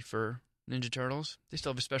affinity for Ninja Turtles. They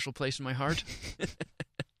still have a special place in my heart.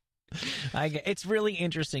 It's really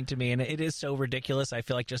interesting to me, and it is so ridiculous. I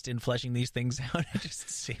feel like just in fleshing these things out, it just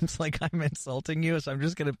seems like I'm insulting you. So I'm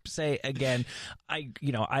just going to say again,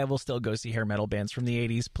 I will still go see hair metal bands from the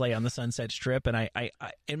 80s play on the Sunset Strip, and I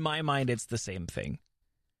in my mind, it's the same thing.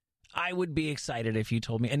 I would be excited if you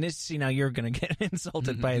told me, and this, you're going to get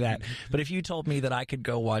insulted by that, but if you told me that I could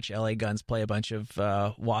go watch LA Guns play a bunch of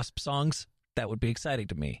Wasp songs, that would be exciting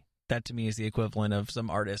to me. That to me is the equivalent of some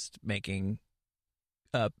artist making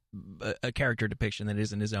a character depiction that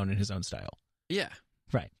isn't his own style. Yeah.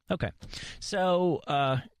 Right. Okay. So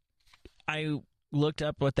I looked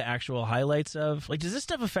up what the actual highlights of, like, does this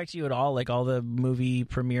stuff affect you at all? Like all the movie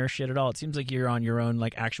premiere shit at all? It seems like you're on your own,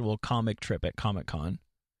 like, actual comic trip at Comic-Con.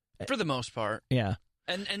 For the most part. Yeah.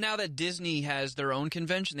 And now that Disney has their own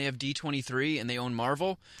convention, they have D23 and they own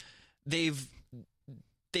Marvel, they've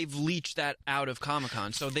leached that out of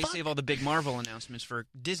Comic-Con. So they save all the big Marvel announcements for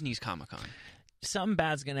Disney's Comic-Con. Something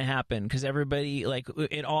bad's going to happen because everybody, like,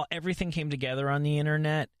 everything came together on the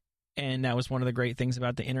internet, and that was one of the great things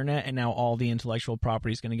about the internet, and now all the intellectual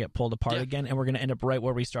property is going to get pulled apart again, and we're going to end up right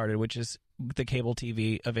where we started, which is the cable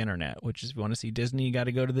TV of internet, which is if you want to see Disney, you got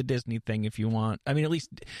to go to the Disney thing if you want. I mean, at least,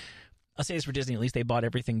 I'll say this for Disney, at least they bought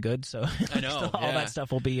everything good, so I know, all that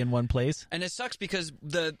stuff will be in one place. And it sucks because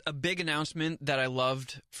a big announcement that I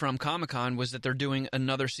loved from Comic-Con was that they're doing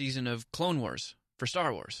another season of Clone Wars for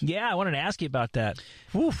Star Wars. Yeah, I wanted to ask you about that.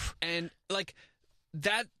 Oof. And like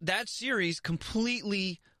that series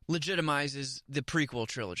completely legitimizes the prequel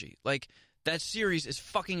trilogy. Like, that series is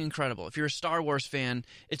fucking incredible. If you're a Star Wars fan,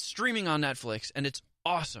 it's streaming on Netflix and it's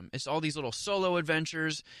awesome. It's all these little solo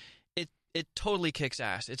adventures. It totally kicks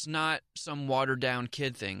ass. It's not some watered down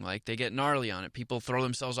kid thing. Like, they get gnarly on it. People throw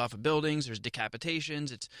themselves off of buildings. There's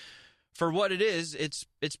decapitations. It's, for what it is, it's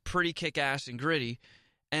pretty kick ass and gritty.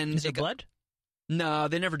 And is it blood? No,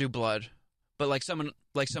 they never do blood. But like someone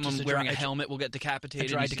wearing a helmet will get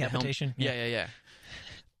decapitated. A dry decapitation? Yeah.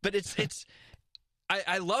 But it's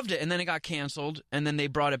I loved it, and then it got canceled, and then they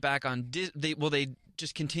brought it back on they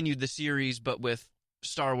just continued the series, but with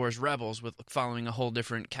Star Wars Rebels with following a whole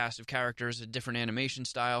different cast of characters, a different animation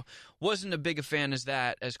style. Wasn't as big a fan as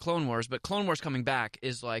that as Clone Wars, but Clone Wars coming back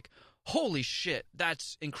is like, holy shit,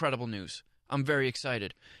 that's incredible news. I'm very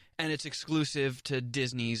excited. And it's exclusive to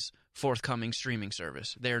Disney's forthcoming streaming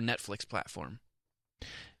service, their Netflix platform,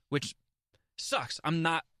 which sucks. I'm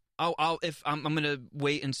going to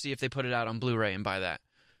wait and see if they put it out on Blu-ray and buy that,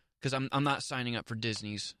 because I'm not signing up for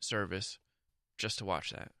Disney's service just to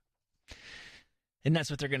watch that. And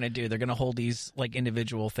that's what they're going to do. They're going to hold these like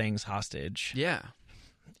individual things hostage. Yeah.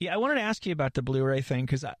 Yeah, I wanted to ask you about the Blu-ray thing,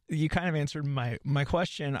 because you kind of answered my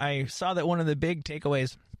question. I saw that one of the big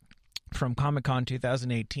takeaways from Comic-Con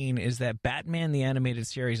 2018 is that Batman the Animated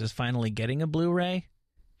Series is finally getting a Blu-ray.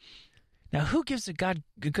 Now, who gives a good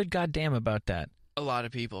goddamn about that? A lot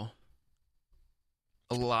of people.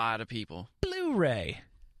 A lot of people. Blu-ray.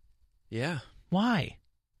 Yeah. Why?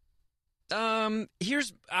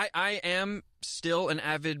 I am still an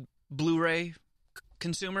avid Blu-ray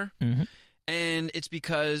consumer, and it's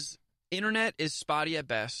because internet is spotty at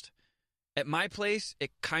best. At my place,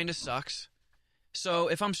 it kind of sucks. So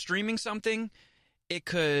if I'm streaming something, I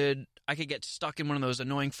could get stuck in one of those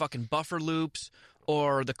annoying fucking buffer loops,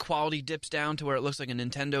 or the quality dips down to where it looks like a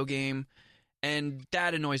Nintendo game, and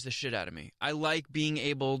that annoys the shit out of me. I like being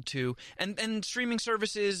able to, and streaming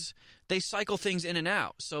services, they cycle things in and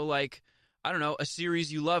out. So like, I don't know, a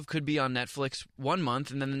series you love could be on Netflix one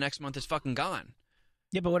month, and then the next month it's fucking gone.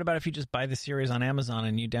 Yeah, but what about if you just buy the series on Amazon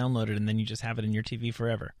and you download it, and then you just have it in your TV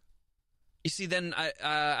forever? You see, then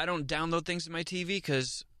I don't download things to my TV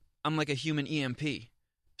because I'm like a human EMP.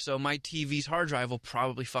 So my TV's hard drive will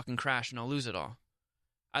probably fucking crash and I'll lose it all.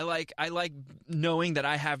 I like knowing that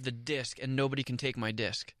I have the disc and nobody can take my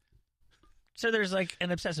disc. So there's like an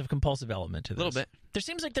obsessive compulsive element to this. A little bit. There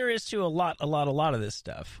seems like there is to a lot of this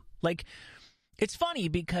stuff. Like, it's funny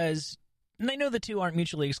because, and I know the two aren't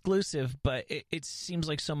mutually exclusive, but it seems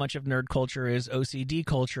like so much of nerd culture is OCD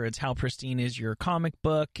culture. It's how pristine is your comic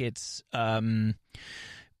book. It's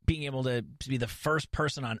being able to be the first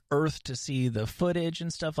person on Earth to see the footage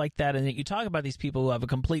and stuff like that. And you talk about these people who have a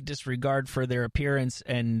complete disregard for their appearance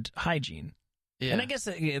and hygiene. Yeah. And I guess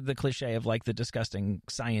the cliche of like the disgusting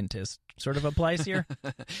scientist sort of applies here.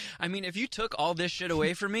 I mean, if you took all this shit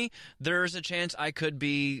away from me, there's a chance I could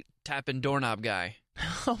be tapping doorknob guy.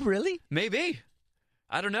 Oh, really? Maybe.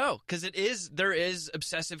 I don't know, because there is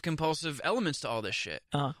obsessive compulsive elements to all this shit.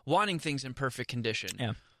 Wanting things in perfect condition.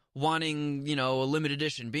 Yeah. Wanting, a limited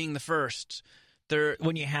edition, being the first.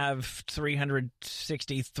 When you have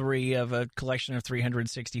 363 of a collection of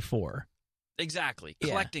 364. Exactly.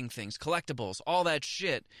 Collecting things, collectibles, all that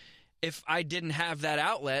shit. If I didn't have that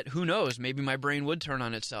outlet, who knows? Maybe my brain would turn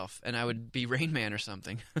on itself and I would be Rain Man or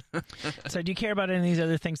something. So do you care about any of these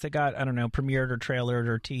other things that got, I don't know, premiered or trailered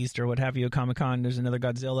or teased or what have you at Comic-Con? There's another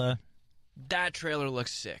Godzilla. That trailer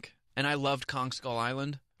looks sick. And I loved Kong Skull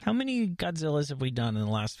Island. How many Godzillas have we done in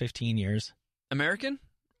the last 15 years? American?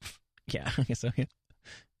 Yeah, I guess so. Yeah.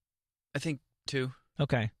 I think 2.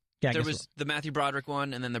 Okay. Yeah, there was the Matthew Broderick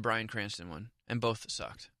one and then the Bryan Cranston one, and both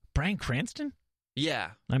sucked. Bryan Cranston?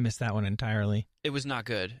 Yeah. I missed that one entirely. It was not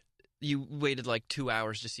good. You waited like 2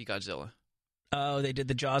 hours to see Godzilla. Oh, they did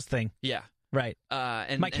the Jaws thing. Yeah. Right.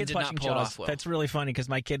 And my kid's did watching not pull Jaws. It off well. That's really funny because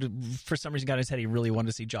my kid, for some reason, got in his head he really wanted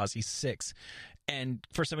to see Jaws. He's 6. And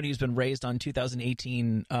for somebody who's been raised on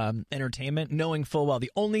 2018 entertainment, knowing full well,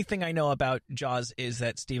 the only thing I know about Jaws is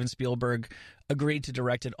that Steven Spielberg agreed to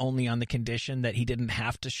direct it only on the condition that he didn't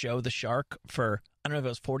have to show the shark for, I don't know if it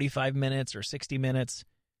was 45 minutes or 60 minutes.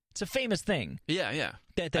 It's a famous thing. Yeah.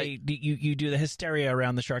 That you do the hysteria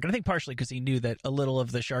around the shark. And I think partially because he knew that a little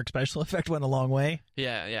of the shark special effect went a long way.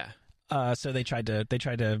 Yeah. So they tried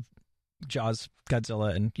to Jaws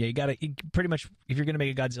Godzilla, and yeah, you pretty much, if you're gonna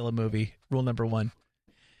make a Godzilla movie, rule number 1,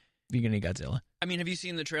 you're gonna need Godzilla. I mean, have you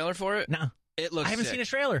seen the trailer for it? No, it looks. I haven't sick. seen a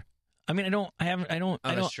trailer. I mean, I don't.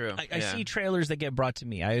 That's true. I see trailers that get brought to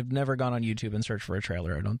me. I've never gone on YouTube and searched for a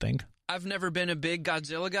trailer. I don't think. I've never been a big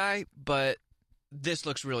Godzilla guy, but this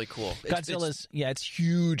looks really cool. It's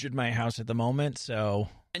huge at my house at the moment, so.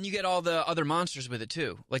 And you get all the other monsters with it,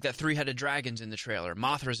 too. Like that 3-headed dragon's in the trailer.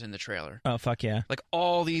 Mothra's in the trailer. Oh, fuck yeah. Like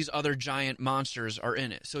all these other giant monsters are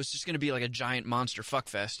in it. So it's just going to be like a giant monster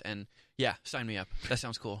fuckfest. And yeah, sign me up. That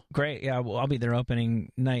sounds cool. Great. Yeah, well, I'll be there opening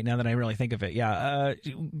night now that I really think of it. Yeah.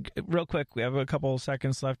 Real quick, we have a couple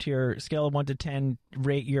seconds left here. Scale of 1 to 10,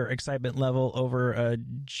 rate your excitement level over a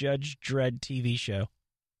Judge Dredd TV show.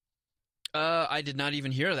 I did not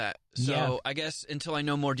even hear that. So yeah. I guess until I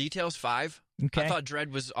know more details, 5. Okay. I thought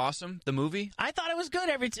Dredd was awesome, the movie. I thought it was good.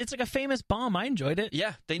 It's like a famous bomb. I enjoyed it.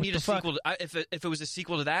 Yeah, they need a sequel. If it was a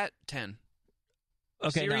sequel to that, 10.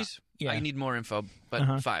 series. No, yeah. I need more info,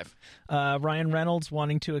 but 5. Ryan Reynolds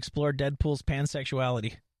wanting to explore Deadpool's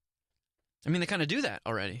pansexuality. I mean, they kind of do that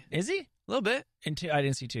already. Is he? A little bit. In 2, I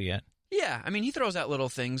didn't see 2 yet. Yeah, I mean, he throws out little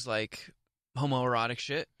things like homoerotic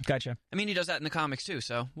shit. Gotcha. I mean, he does that in the comics too,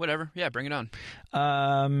 so whatever. Yeah, bring it on.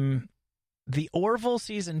 The Orville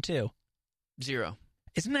season 2. 0.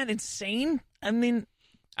 Isn't that insane? I mean,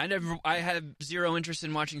 I had 0 interest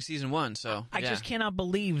in watching season 1, so I just cannot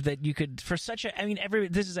believe that you could, for such a, I mean,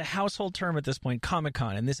 this is a household term at this point,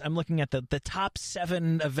 Comic-Con, and I'm looking at the top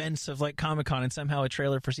 7 events of like Comic-Con, and somehow a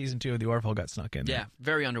trailer for season 2 of The Orville got snuck in there. Yeah,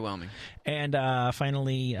 very underwhelming. And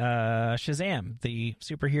finally, Shazam, the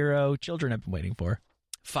superhero children have been waiting for.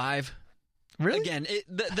 5. Really? Again,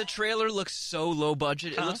 the trailer looks so low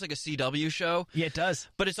budget. It looks like a CW show. Yeah, it does.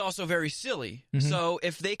 But it's also very silly. Mm-hmm. So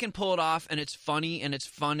if they can pull it off and it's funny and it's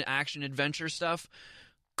fun action adventure stuff,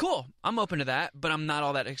 cool. I'm open to that, but I'm not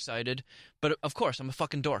all that excited. But of course, I'm a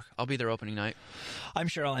fucking dork. I'll be there opening night. I'm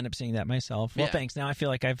sure I'll end up seeing that myself. Well, thanks. Now I feel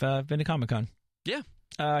like I've been to Comic-Con. Yeah.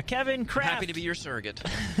 Kevin Kraft. Happy to be your surrogate.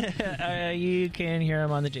 You can hear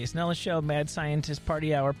him on the Jason Ellis Show, Mad Scientist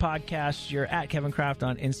Party Hour podcast. You're at Kevin Kraft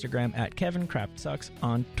on Instagram, at Kevin Kraft Sucks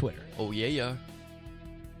on Twitter. Oh, yeah.